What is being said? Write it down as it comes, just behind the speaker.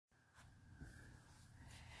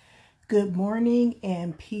Good morning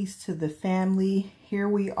and peace to the family. Here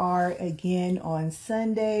we are again on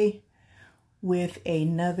Sunday with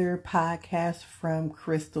another podcast from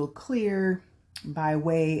Crystal Clear by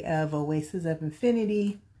way of Oasis of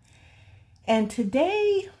Infinity. And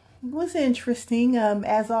today was interesting.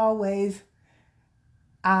 As always,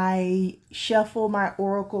 I shuffle my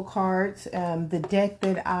oracle cards. The deck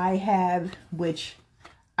that I have, which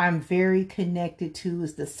I'm very connected to,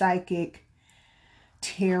 is the Psychic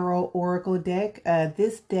Tarot Oracle deck.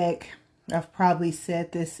 This deck, I've probably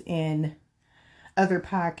said this in other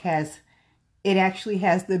podcasts, it actually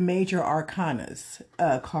has the major arcanas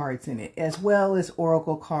cards in it, as well as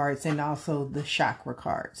oracle cards and also the chakra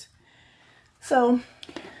cards. So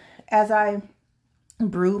as I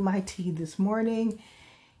brewed my tea this morning,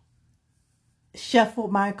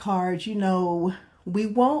 shuffled my cards, we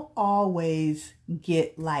won't always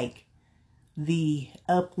get like the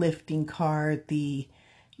uplifting card, the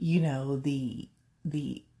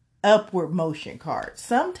upward motion card.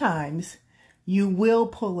 Sometimes you will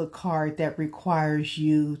pull a card that requires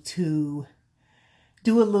you to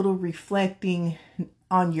do a little reflecting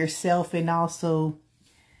on yourself and also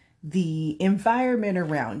the environment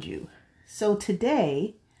around you. So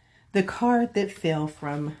today, the card that fell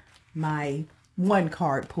from my one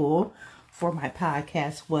card pull for my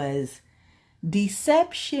podcast was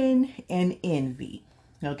Deception and Envy.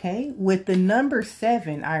 Okay, with the number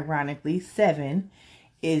 7, ironically, 7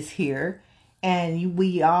 is here. And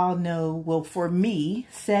we all know, well, for me,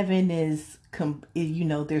 7 is,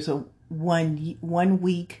 there's a one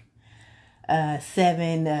week,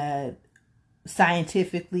 7,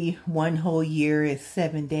 scientifically, one whole year is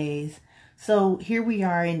 7 days. So here we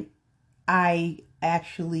are, and I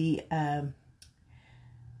actually,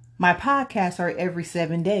 my podcasts are every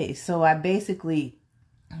 7 days. So I basically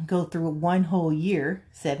go through one whole year,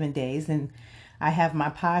 7 days, and I have my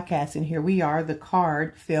podcast, and here we are. The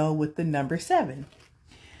card fell with the number 7.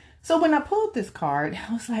 So when I pulled this card,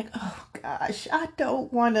 I was like, oh gosh, I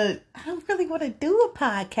don't really want to do a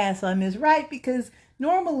podcast on this, right? Because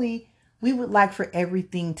normally we would like for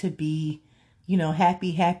everything to be,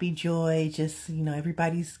 happy, joy, just,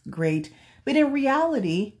 everybody's great. But in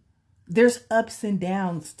reality, there's ups and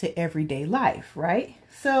downs to everyday life, right?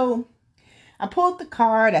 So I pulled the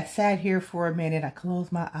card. I sat here for a minute. I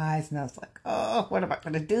closed my eyes and I was like, oh, what am I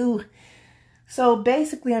going to do? So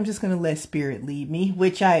basically, I'm just going to let spirit lead me,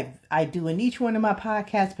 which I do in each one of my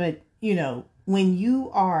podcasts. But, when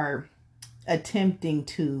you are attempting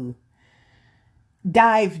to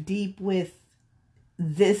dive deep with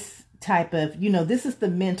this type of, this is the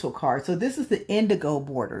mental card. So this is the indigo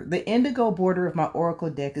border. The indigo border of my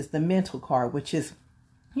oracle deck is the mental card, which is,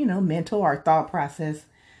 mental, our thought process,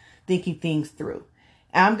 thinking things through.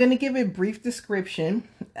 I'm going to give a brief description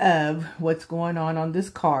of what's going on this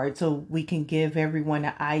card so we can give everyone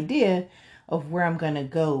an idea of where I'm going to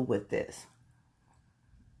go with this.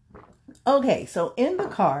 Okay, so in the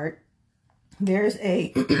card, there's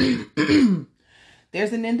an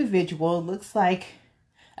individual. It looks like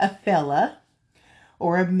a fella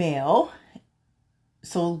or a male.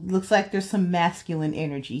 So it looks like there's some masculine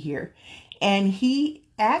energy here. And he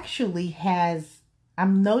actually has,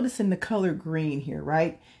 I'm noticing the color green here,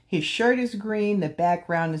 right? His shirt is green, the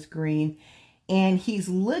background is green, and he's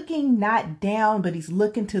looking not down, but he's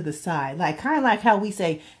looking to the side. Like kind of like how we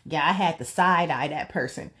say, yeah, I had to side eye that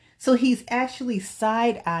person. So he's actually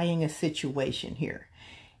side eyeing a situation here.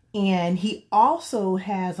 And he also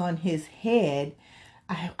has on his head,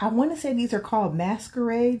 I want to say these are called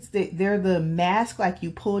masquerades. They're the mask like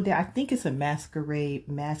you pull down. I think it's a masquerade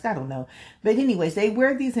mask. I don't know. But anyways, they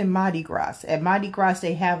wear these in Mardi Gras. At Mardi Gras,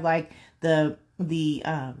 they have like the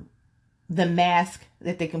mask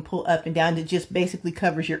that they can pull up and down that just basically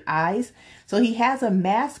covers your eyes. So he has a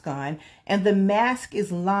mask on, and the mask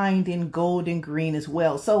is lined in gold and green as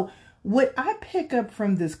well. So what I pick up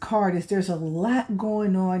from this card is there's a lot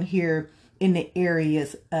going on here in the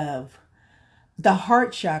areas of the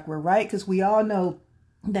heart chakra, right? Because we all know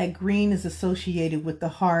that green is associated with the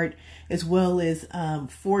heart, as well as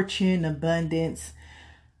fortune, abundance,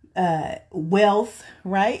 wealth,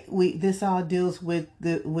 right? This all deals with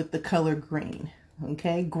the color green,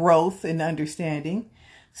 okay? Growth and understanding.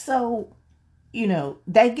 So,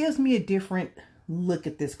 that gives me a different look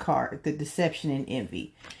at this card, the deception and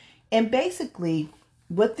envy. And basically,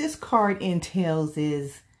 what this card entails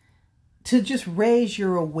is to just raise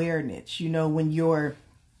your awareness,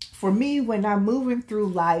 for me, when I'm moving through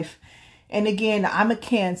life, and again, I'm a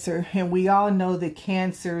Cancer, and we all know that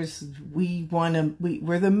Cancers, we're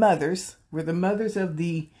the mothers of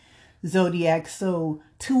the zodiac. So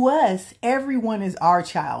to us, everyone is our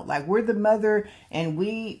child. Like, we're the mother and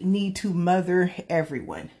we need to mother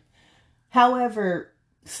everyone. However,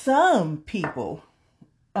 some people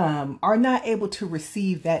are not able to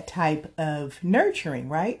receive that type of nurturing,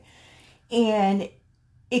 right? And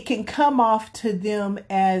it can come off to them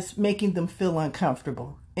as making them feel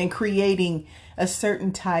uncomfortable and creating a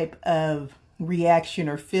certain type of reaction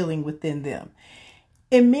or feeling within them.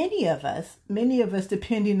 And many of us,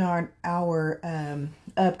 depending on our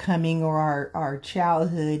upcoming or our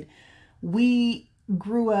childhood, we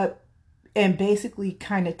grew up and basically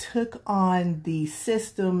kind of took on the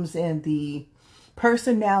systems and the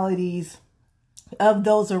personalities of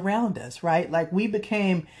those around us, right? Like, we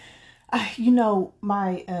became, my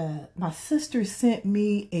sister sent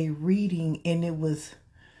me a reading, and it was,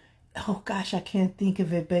 oh gosh, I can't think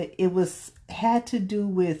of it, but it had to do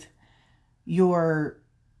with your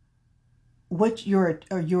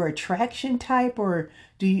your attraction type, or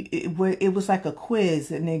it was like a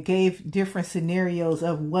quiz, and it gave different scenarios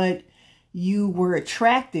of what you were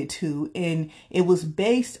attracted to, and it was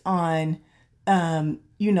based on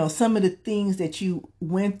some of the things that you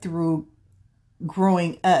went through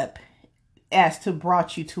growing up as to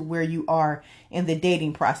brought you to where you are in the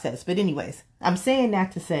dating process. But anyways, I'm saying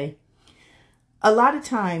that to say, a lot of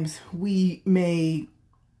times we may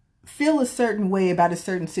feel a certain way about a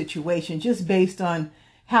certain situation just based on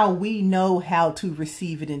how we know how to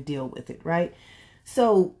receive it and deal with it, right?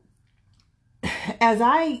 So as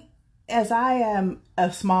I am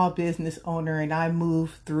a small business owner and I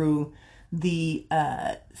move through the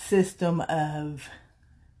system of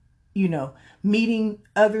meeting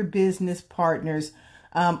other business partners,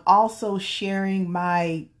 also sharing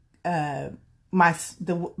my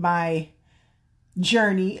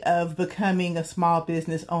journey of becoming a small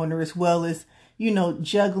business owner, as well as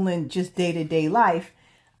juggling just day-to-day life,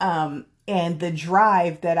 and the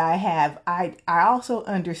drive that I have. I also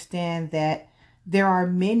understand that there are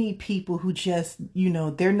many people who just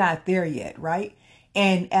they're not there yet, right?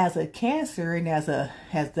 And as a Cancer, and as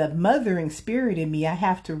the mothering spirit in me, I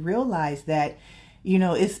have to realize that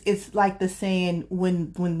it's like the saying,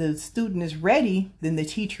 when the student is ready, then the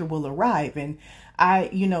teacher will arrive. And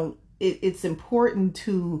it's important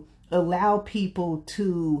to allow people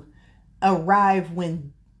to arrive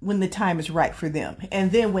when the time is right for them.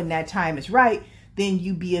 And then when that time is right, then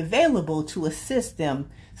you be available to assist them.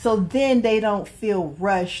 So then they don't feel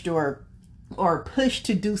rushed or pushed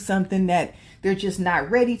to do something that they're just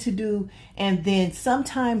not ready to do. And then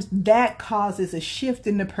sometimes that causes a shift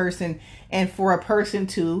in the person, and for a person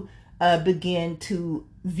to begin to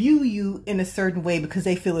view you in a certain way because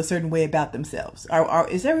they feel a certain way about themselves.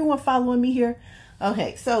 Is everyone following me here?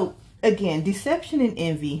 Okay, so again, deception and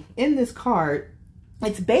envy in this card,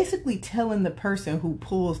 it's basically telling the person who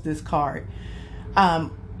pulls this card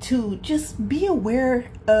to just be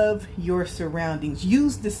aware of your surroundings.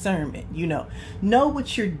 Use discernment, know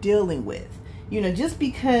what you're dealing with. Just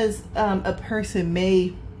because a person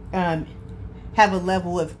may have a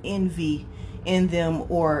level of envy in them,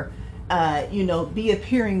 or be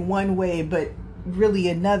appearing one way but really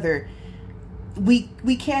another,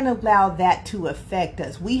 we can't allow that to affect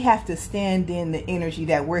us. We have to stand in the energy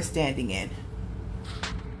that we're standing in.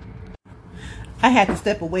 I had to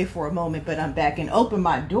step away for a moment, but I'm back and open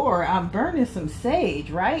my door. I'm burning some sage,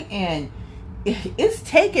 right? And it's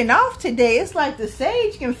taking off today. It's like the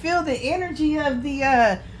sage can feel the energy of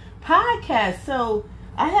the podcast. So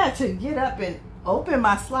I had to get up and open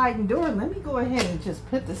my sliding door. Let me go ahead and just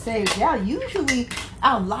put the sage out. Usually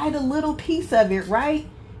I'll light a little piece of it, right?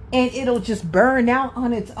 And it'll just burn out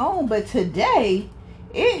on its own. But today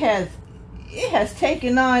it has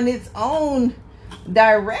taken on its own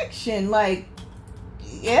direction. Like,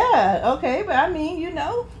 yeah, okay, but I mean,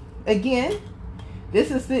 again,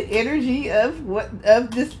 this is the energy of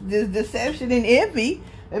this deception and envy.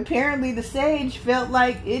 Apparently the sage felt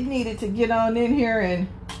like it needed to get on in here and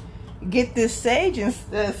get this sage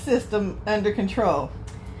system under control.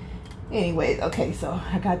 Anyways, okay, so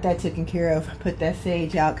I got that taken care of. Put that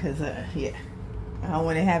sage out because I don't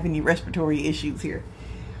want to have any respiratory issues here.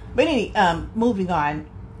 But moving on.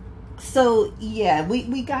 So yeah,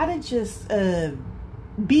 we gotta just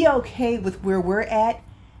be okay with where we're at,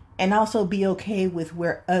 and also be okay with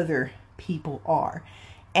where other people are,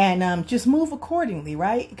 and just move accordingly,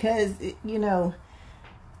 right? Because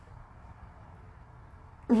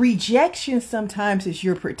rejection sometimes is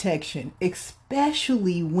your protection,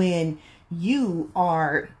 especially when you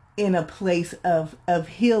are in a place of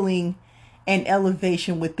healing and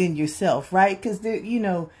elevation within yourself, right? Because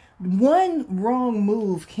one wrong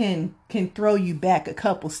move can throw you back a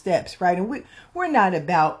couple steps, right? And we're not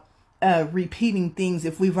about repeating things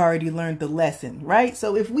if we've already learned the lesson, right?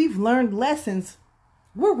 So if we've learned lessons,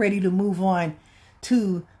 we're ready to move on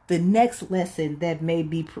to the next lesson that may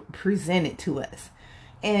be presented to us.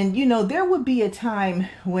 And, there would be a time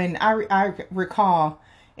when I recall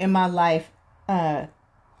in my life,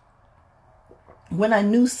 when I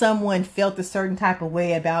knew someone felt a certain type of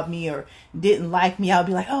way about me or didn't like me, I'll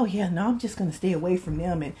be like, oh yeah, no, I'm just going to stay away from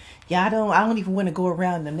them. And yeah, I don't even want to go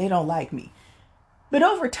around them. They don't like me. But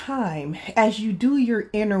over time, as you do your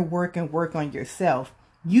inner work and work on yourself,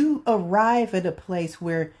 you arrive at a place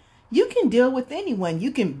where you can deal with anyone.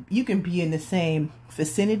 You can be in the same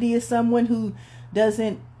vicinity as someone who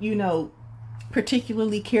doesn't,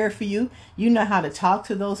 particularly care for you. You know how to talk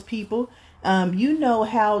to those people. You know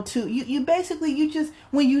how to, you basically,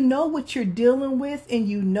 when you know what you're dealing with and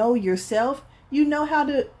you know yourself, you know how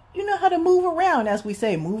to move around, as we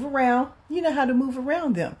say, move around, you know how to move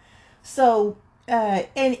around them. So,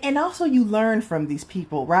 and also you learn from these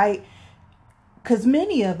people, right? Because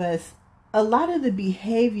many of us, a lot of the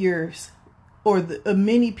behaviors or the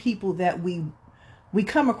many people that we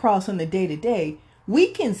come across on the day to day, we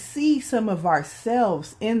can see some of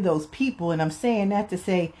ourselves in those people. And I'm saying that to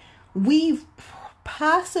say we've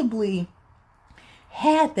possibly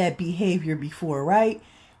had that behavior before, right?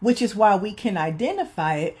 Which is why we can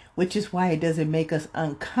identify it, which is why it doesn't make us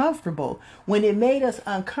uncomfortable. When it made us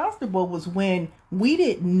uncomfortable was when we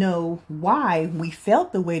didn't know why we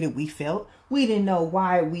felt the way that we felt. We didn't know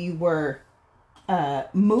why we were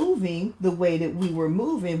moving the way that we were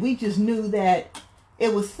moving. We just knew that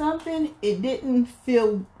it was something, it didn't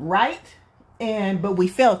feel right, but we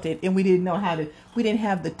felt it, and we didn't know we didn't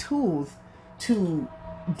have the tools to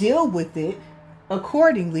deal with it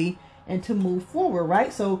accordingly and to move forward,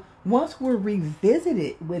 right? So once we're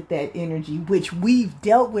revisited with that energy, which we've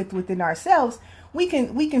dealt with within ourselves, we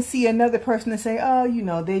can see another person and say,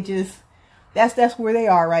 oh, they just, that's where they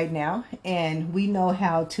are right now. And we know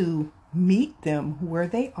how to meet them where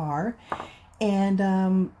they are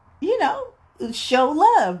and, show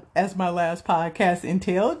love, as my last podcast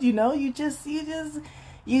entailed. You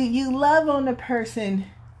love on the person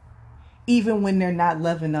even when they're not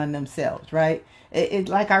loving on themselves, right? It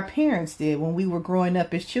like our parents did when we were growing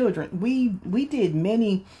up as children. We did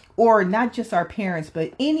many, or not just our parents,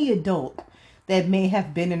 but any adult that may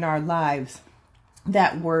have been in our lives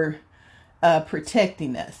that were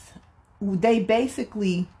protecting us. They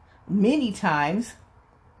basically, many times,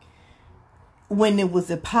 when it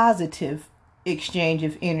was a positive exchange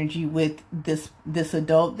of energy with this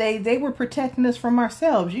adult, they were protecting us from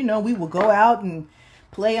ourselves. We would go out and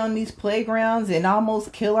play on these playgrounds and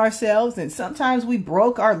almost kill ourselves, and sometimes we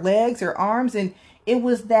broke our legs or arms, and it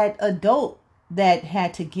was that adult that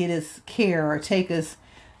had to get us care or take us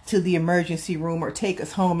to the emergency room or take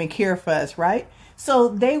us home and care for us, right? So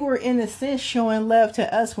they were, in a sense, showing love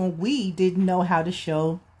to us when we didn't know how to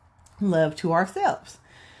show love to ourselves.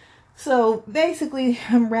 So basically,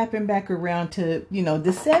 I'm wrapping back around to,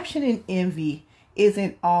 deception and envy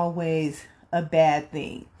isn't always a bad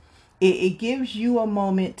thing. It gives you a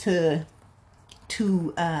moment to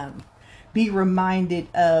be reminded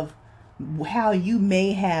of how you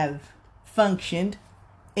may have functioned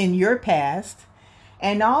in your past.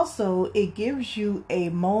 And also it gives you a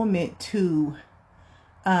moment to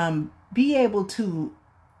be able to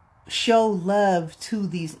show love to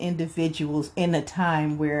these individuals in a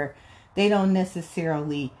time where they don't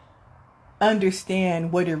necessarily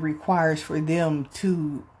understand what it requires for them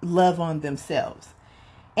to love on themselves.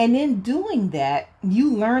 And in doing that,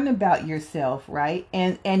 you learn about yourself, right?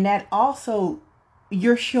 And that also,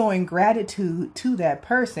 you're showing gratitude to that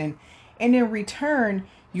person. And in return,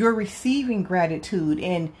 you're receiving gratitude.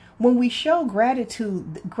 And when we show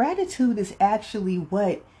gratitude, gratitude is actually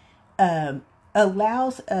what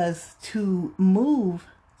allows us to move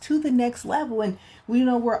to the next level. And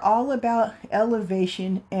we're all about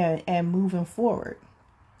elevation and moving forward.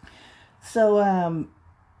 So,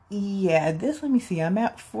 let me see, I'm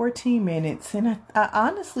at 14 minutes, and I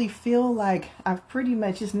honestly feel like I've pretty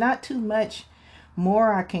much, it's not too much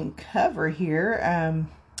more I can cover here. At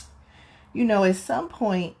some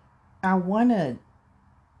point I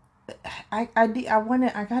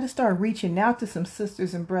got to start reaching out to some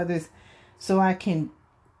sisters and brothers so I can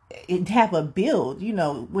have a build,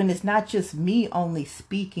 when it's not just me only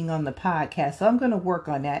speaking on the podcast. So I'm going to work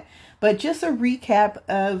on that. But just a recap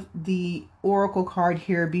of the oracle card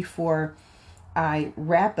here before I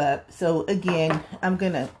wrap up. So again, I'm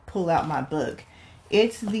going to pull out my book.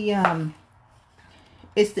 It's the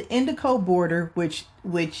indigo border, which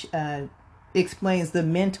explains the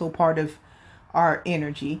mental part of our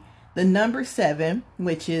energy. The number 7,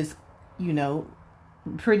 which is,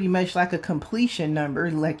 pretty much like a completion number,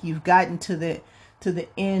 like you've gotten to the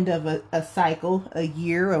end of a cycle, a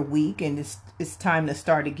year, a week, and it's time to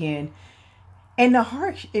start again. And the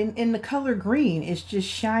heart in the color green is just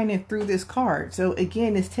shining through this card. So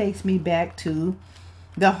again, this takes me back to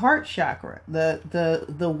the heart chakra,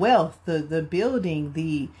 the wealth, the building,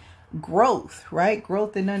 the growth, right?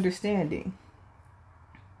 Growth and understanding.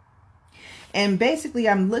 And basically,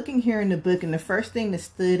 I'm looking here in the book, and the first thing that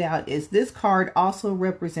stood out is this card also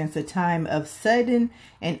represents a time of sudden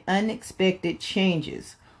and unexpected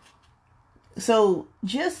changes. So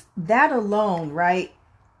just that alone, right?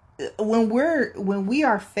 When we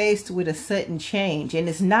are faced with a sudden change, and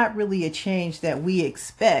it's not really a change that we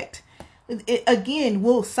expect, again,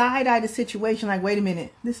 we'll side eye the situation like, wait a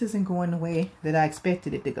minute, this isn't going the way that I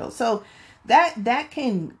expected it to go. So that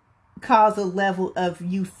can cause a level of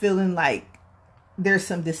you feeling like there's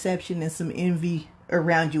some deception and some envy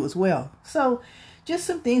around you as well. So just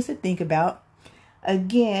some things to think about.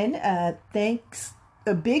 Again, a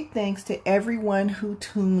big thanks to everyone who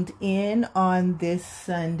tuned in on this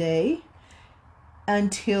Sunday.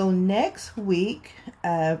 Until next week,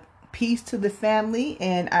 peace to the family,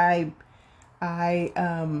 and I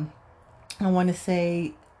want to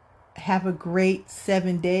say have a great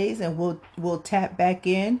 7 days, and we'll tap back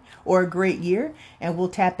in, or a great year, and we'll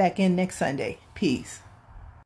tap back in next Sunday. Peace.